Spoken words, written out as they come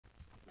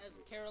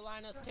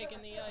Carolina's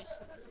taking the ice.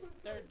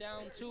 They're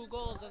down 2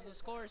 goals as the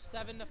score is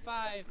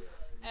 7-5.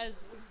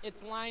 As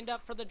it's lined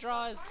up for the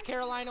draw as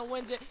Carolina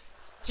wins it.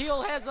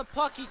 Teal has the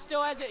puck. He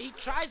still has it. He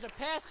tries to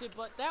pass it,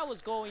 but that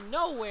was going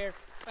nowhere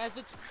as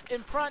it's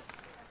in front.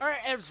 Or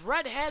as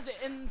Red has it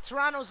in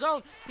Toronto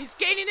zone. He's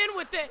skating in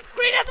with it.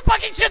 Green has the puck.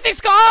 He shoots. He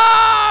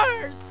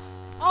scores!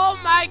 Oh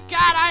my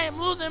God, I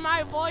am losing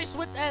my voice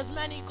with as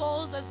many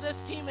goals as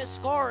this team is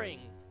scoring.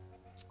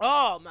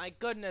 Oh my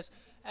goodness.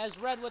 As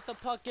Red with the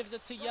puck gives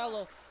it to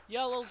Yellow.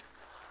 Yellow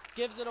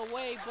gives it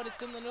away, but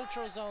it's in the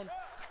neutral zone.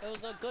 It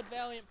was a good,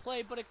 valiant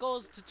play, but it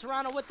goes to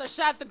Toronto with the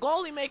shot. The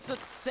goalie makes a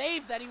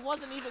save that he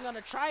wasn't even going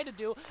to try to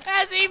do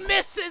as he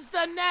misses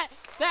the net.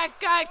 That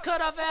guy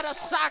could have had a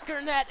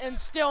soccer net and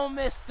still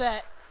missed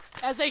that.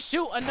 As they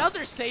shoot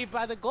another save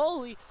by the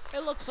goalie,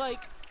 it looks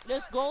like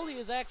this goalie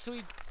is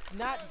actually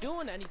not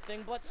doing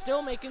anything, but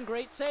still making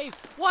great save.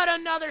 What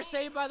another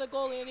save by the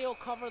goalie, and he'll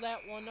cover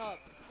that one up.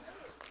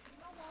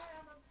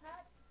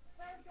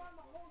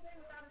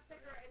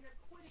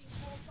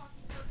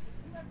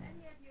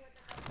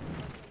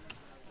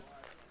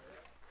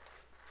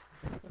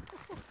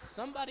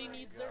 Somebody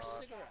needs their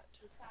cigarette.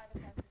 Somebody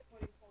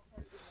needs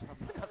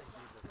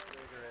a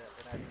cigarette,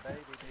 and that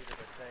baby needed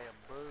a damn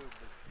boob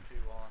to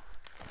chew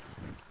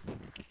on.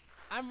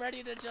 I'm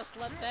ready to just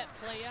let that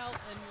play out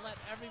and let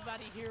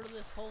everybody hear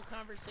this whole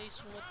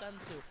conversation with them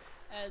too.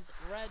 As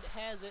Red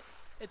has it,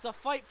 it's a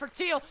fight for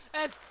Teal.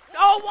 As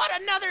what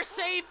another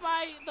save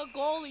by the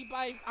goalie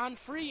on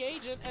free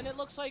agent, and it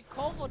looks like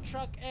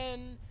Kovalchuk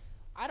and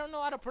I don't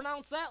know how to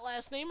pronounce that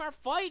last name, are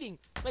fighting.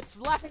 It's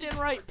left and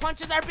right.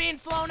 Punches are being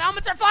flown.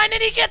 Helmets are flying,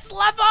 and he gets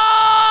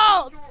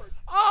leveled!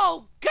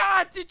 Oh,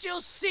 God, did you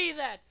see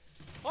that?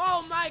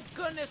 Oh, my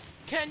goodness.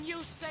 Can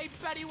you say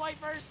Betty White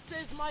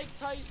versus Mike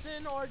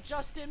Tyson or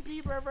Justin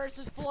Bieber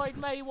versus Floyd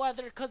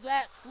Mayweather? Because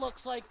that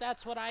looks like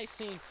that's what I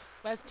seen.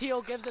 As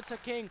Teal gives it to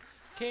King.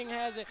 King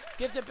has it,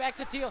 gives it back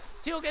to Teal.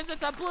 Teal gives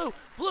it to Blue.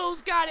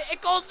 Blue's got it.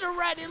 It goes to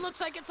Red. It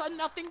looks like it's a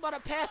nothing but a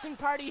passing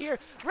party here.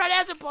 Red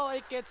has it, but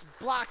it gets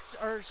blocked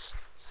or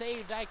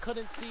saved. I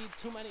couldn't see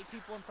too many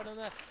people in front of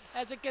that.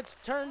 As it gets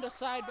turned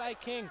aside by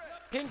King.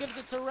 King gives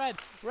it to Red.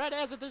 Red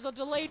has it. There's a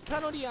delayed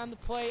penalty on the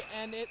play,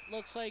 and it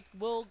looks like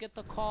we'll get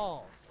the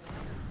call.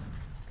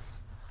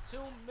 2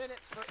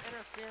 minutes for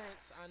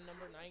interference on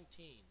number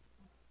 19.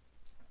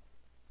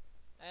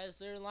 As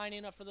they're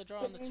lining up for the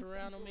draw in the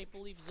Toronto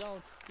Maple Leaf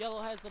zone.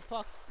 Yellow has the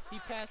puck. He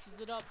passes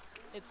it up.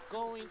 It's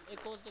going.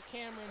 It goes to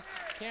Cameron.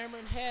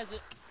 Cameron has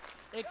it.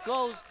 It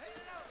goes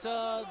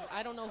to,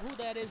 I don't know who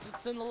that is.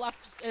 It's in the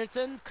left. It's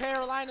in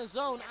Carolina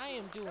zone. I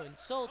am doing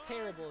so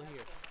terrible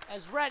here.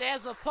 As Red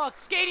has the puck.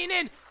 Skating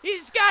in.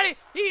 He's got it.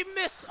 He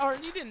missed. Or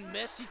he didn't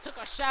miss. He took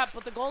a shot,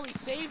 but the goalie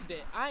saved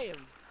it. I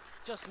am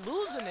just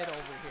losing it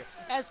over here.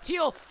 As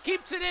Teal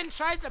keeps it in.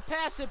 Tries to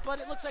pass it, but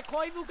it looks like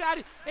Koivu got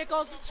it. It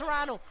goes to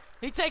Toronto.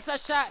 He takes a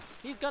shot.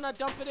 He's going to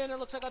dump it in. It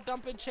looks like a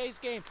dump and chase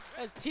game.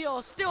 As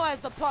Teal still has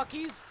the puck.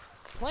 He's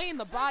playing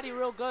the body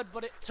real good,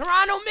 but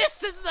Toronto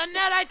misses the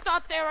net. I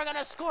thought they were going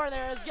to score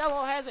there as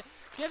Yellow has it.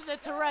 Gives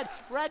it to Red.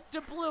 Red to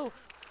Blue.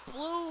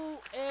 Blue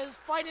is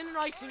fighting an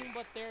icing,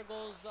 but there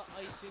goes the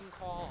icing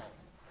call.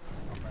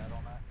 Not bad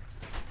on that.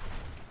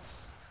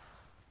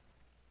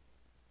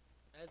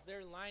 As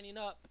they're lining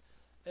up,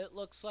 it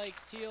looks like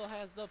Teal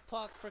has the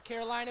puck for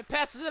Carolina.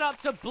 Passes it up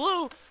to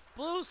Blue.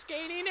 Blue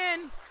skating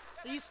in.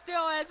 He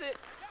still has it.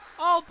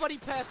 Oh, but he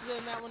passes it,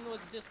 and that one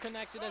was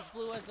disconnected as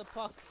Blue has the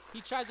puck. He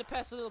tries to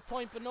pass it to the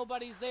point, but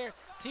nobody's there.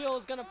 Teal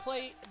is going to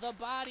play the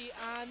body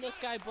on this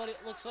guy, but it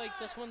looks like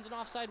this one's an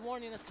offside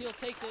warning as Teal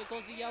takes it. It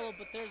goes to Yellow,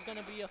 but there's going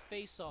to be a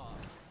face-off.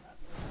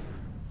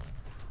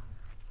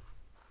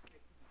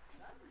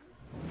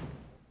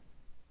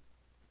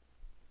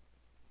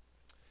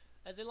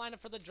 As they line up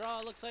for the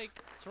draw, it looks like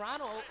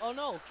Toronto, oh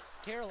no,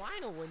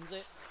 Carolina wins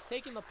it.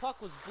 Taking the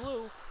puck was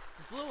Blue.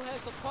 Blue has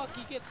the puck.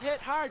 He gets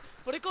hit hard,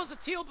 but it goes to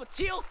Teal, but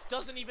Teal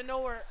doesn't even know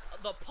where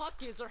the puck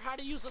is or how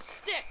to use a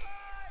stick.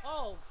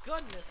 Oh,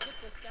 goodness. Get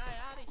this guy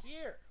out of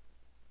here.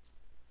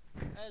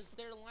 As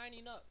they're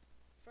lining up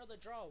for the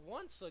draw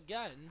once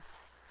again.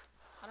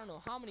 I don't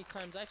know how many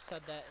times I've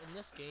said that in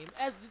this game.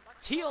 As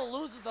Teal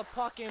loses the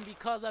puck, and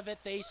because of it,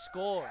 they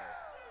score.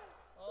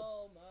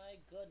 Oh, my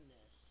goodness.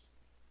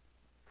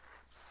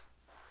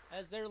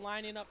 As they're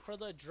lining up for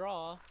the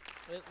draw,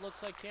 it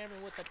looks like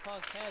Cameron with the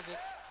puck has it.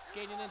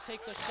 Skating in,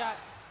 takes a shot.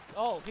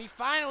 Oh, he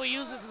finally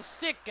uses the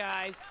stick,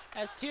 guys.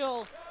 As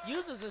Teal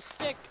uses his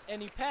stick,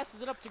 and he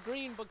passes it up to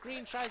Green, but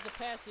Green tries to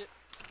pass it,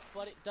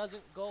 but it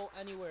doesn't go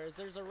anywhere. As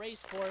there's a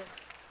race for it.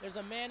 There's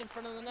a man in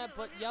front of the net,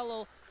 but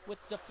Yellow, with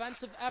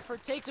defensive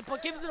effort, takes it,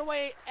 but gives it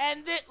away,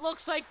 and it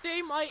looks like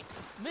they might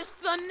miss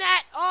the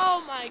net.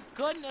 Oh, my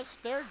goodness.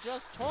 They're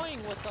just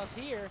toying with us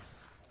here.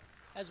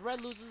 As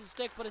Red loses the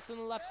stick, but it's in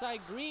the left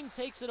side. Green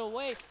takes it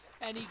away,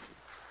 and he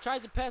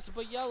tries to pass it,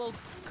 but Yellow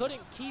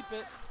couldn't keep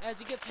it as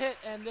he gets hit,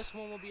 and this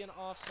one will be an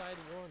offside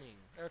warning,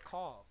 or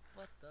call.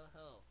 What the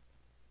hell?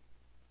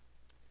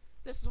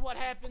 This is what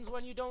happens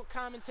when you don't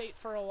commentate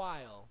for a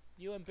while.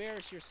 You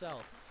embarrass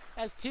yourself.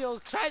 As Teal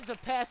tries to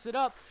pass it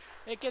up,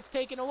 It gets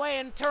taken away,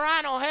 and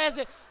Toronto has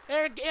it.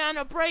 They're on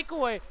a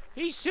breakaway.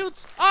 He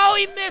shoots. Oh,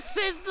 he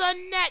misses the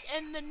net,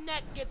 and the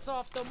net gets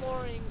off the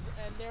moorings,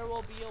 and there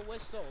will be a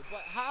whistle.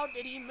 But how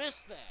did he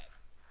miss that?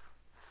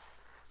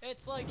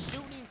 It's like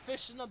shooting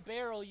fish in a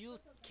barrel. You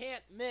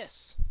can't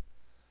miss.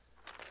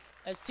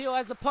 As Teal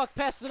has the puck,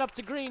 passes it up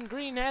to Green.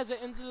 Green has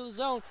it into the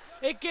zone.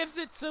 It gives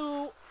it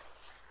to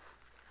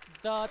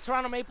the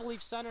Toronto Maple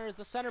Leaf center. As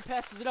the center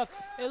passes it up,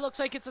 it looks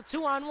like it's a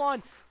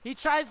 2-on-1. He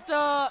tries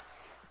to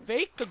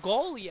fake the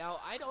goalie out.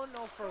 I don't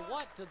know for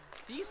what. Do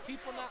these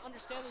people not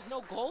understand there's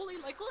no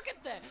goalie? Like, look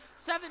at that.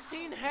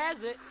 17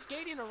 has it,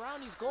 skating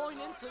around. He's going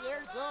into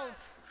their zone.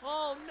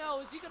 Oh,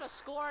 no. Is he going to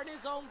score on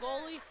his own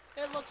goalie?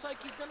 It looks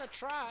like he's going to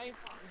try.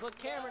 But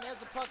Cameron, as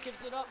the puck,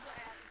 gives it up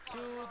to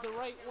the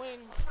right wing.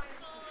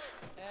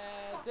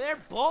 As they're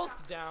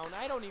both down.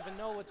 I don't even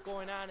know what's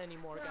going on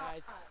anymore,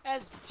 guys.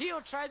 As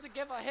Teal tries to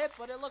give a hit,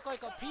 but it looked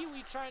like a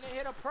peewee trying to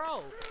hit a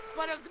pro.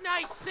 But a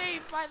nice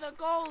save by the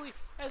goalie.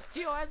 As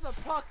Teal has the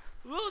puck,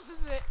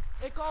 loses it.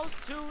 It goes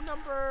to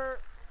number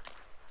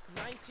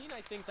 19,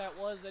 I think that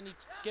was, and he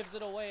gives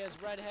it away as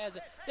Red has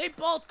it. They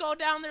both go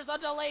down. There's a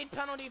delayed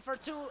penalty for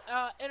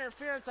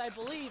interference, I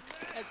believe,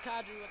 as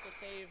Kadri with the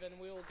save, and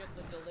we will get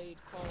the delayed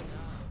call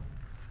now.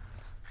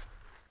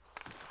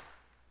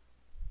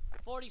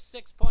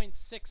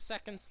 46.6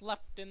 seconds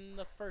left in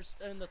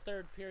the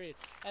third period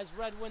as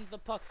Red wins the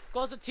puck.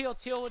 Goes to Teal.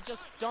 Teal would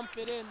just dump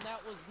it in.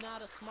 That was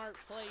not a smart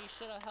play. He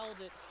should have held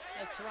it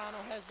as Toronto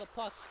has the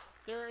puck.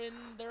 They're in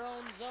their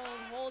own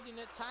zone holding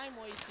it, time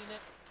wasting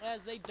it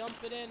as they dump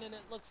it in, and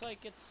it looks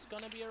like it's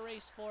going to be a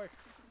race for it.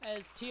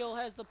 As Teal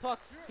has the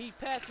puck, he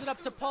passes it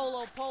up to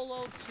Polo.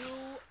 Polo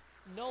to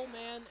no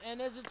man, and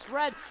as it's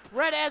Red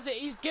has it.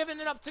 He's giving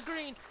it up to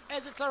Green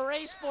as it's a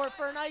race for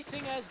an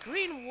icing as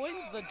Green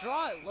wins the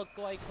draw, it looked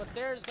like, but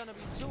there's going to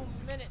be 2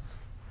 minutes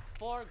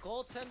for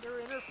goaltender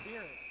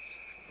interference.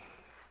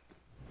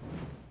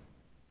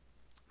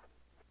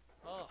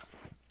 Oh,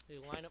 they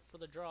line up for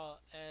the draw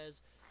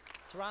as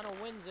Toronto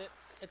wins it.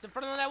 It's in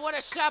front of the net. What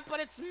a shot, but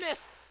it's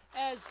missed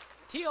as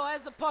Teal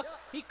has the puck.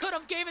 He could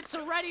have gave it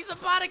to Red. He's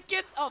about to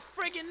get a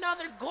friggin'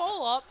 another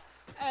goal up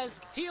as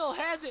Teal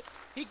has it.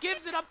 He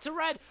gives it up to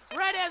Red.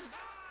 Red has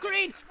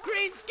Green.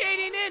 Green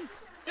skating in.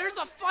 There's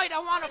a fight. I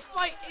want to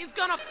fight. He's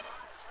gonna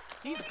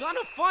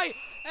fight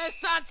as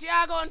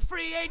Santiago and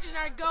free agent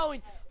are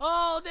going.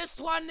 Oh, this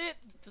one,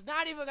 it's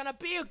not even gonna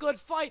be a good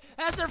fight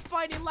as they're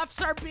fighting.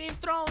 Lefts are being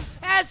thrown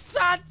as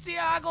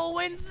Santiago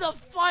wins the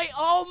fight.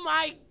 Oh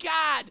my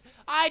God.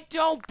 I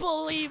don't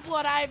believe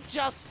what I've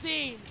just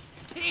seen.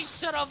 He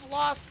should have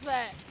lost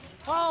that.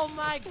 Oh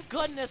my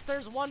goodness.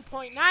 There's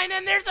 1.9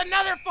 and there's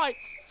another fight.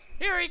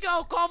 Here we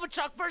go,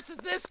 Kovalchuk versus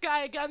this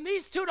guy again.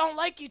 These two don't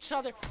like each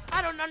other.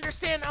 I don't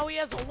understand how he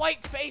has a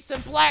white face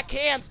and black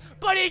hands,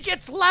 but he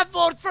gets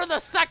leveled for the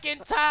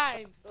second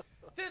time.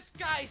 This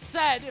guy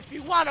said, if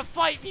you want to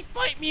fight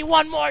me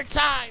one more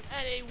time,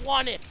 and he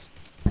won it.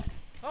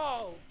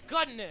 Oh,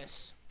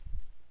 goodness.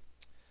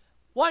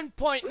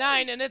 1.9,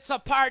 and it's a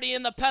party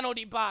in the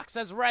penalty box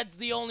as Red's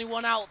the only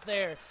one out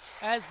there,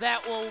 as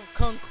that will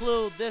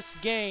conclude this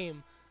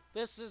game.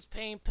 This is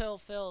Pain Pill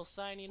Phil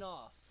signing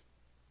off.